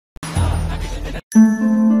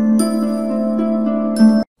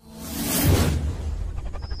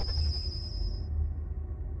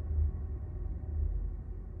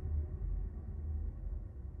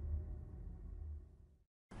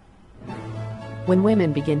When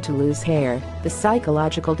women begin to lose hair, the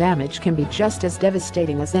psychological damage can be just as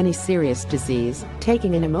devastating as any serious disease,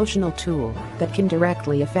 taking an emotional toll that can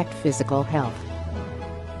directly affect physical health.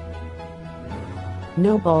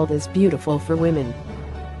 No bald is beautiful for women.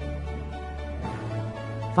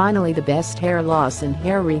 Finally, the best hair loss and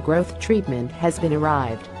hair regrowth treatment has been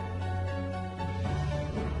arrived.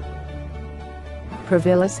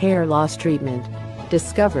 Provilis Hair Loss Treatment.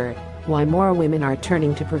 Discover why more women are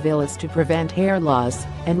turning to Provilis to prevent hair loss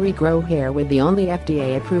and regrow hair with the only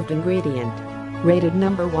FDA-approved ingredient. Rated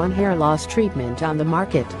 #1 hair loss treatment on the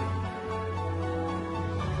market.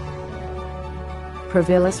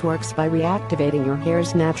 Provilis works by reactivating your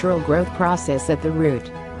hair's natural growth process at the root.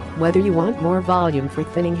 Whether you want more volume for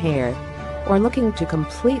thinning hair or looking to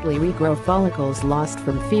completely regrow follicles lost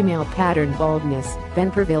from female pattern baldness,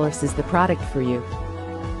 then Provilis is the product for you.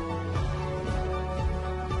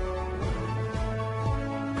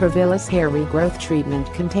 Provilis Hair Regrowth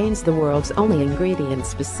Treatment contains the world's only ingredient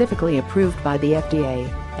specifically approved by the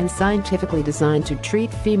FDA and scientifically designed to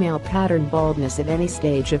treat female pattern baldness at any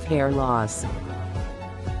stage of hair loss.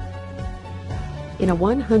 In a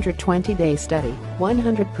 120-day study,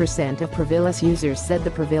 100% of Provilis users said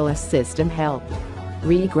the Provilis system helped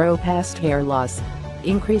regrow past hair loss,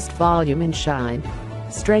 increased volume and shine,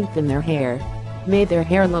 strengthened their hair, made their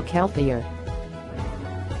hair look healthier.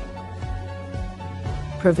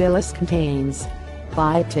 Provilis contains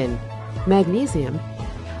biotin, magnesium,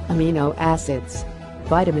 amino acids,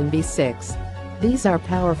 vitamin B6. These are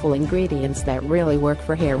powerful ingredients that really work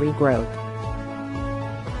for hair regrowth.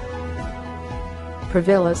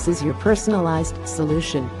 Provilis is your personalized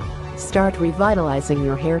solution. Start revitalizing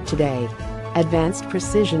your hair today. Advanced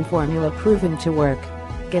precision formula proven to work.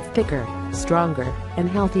 Get thicker, stronger, and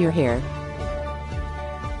healthier hair.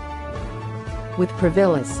 With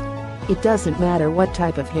Provilis, it doesn't matter what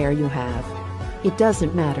type of hair you have. It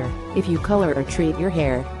doesn't matter if you color or treat your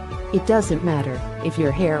hair. It doesn't matter if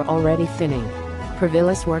your hair already thinning.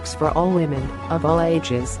 Provilis works for all women, of all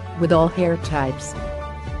ages, with all hair types.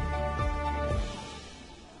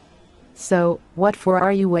 So, what for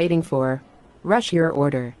are you waiting for? Rush your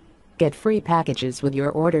order. Get free packages with your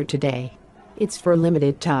order today. It's for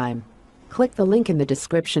limited time. Click the link in the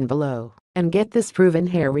description below and get this proven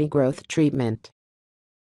hair regrowth treatment.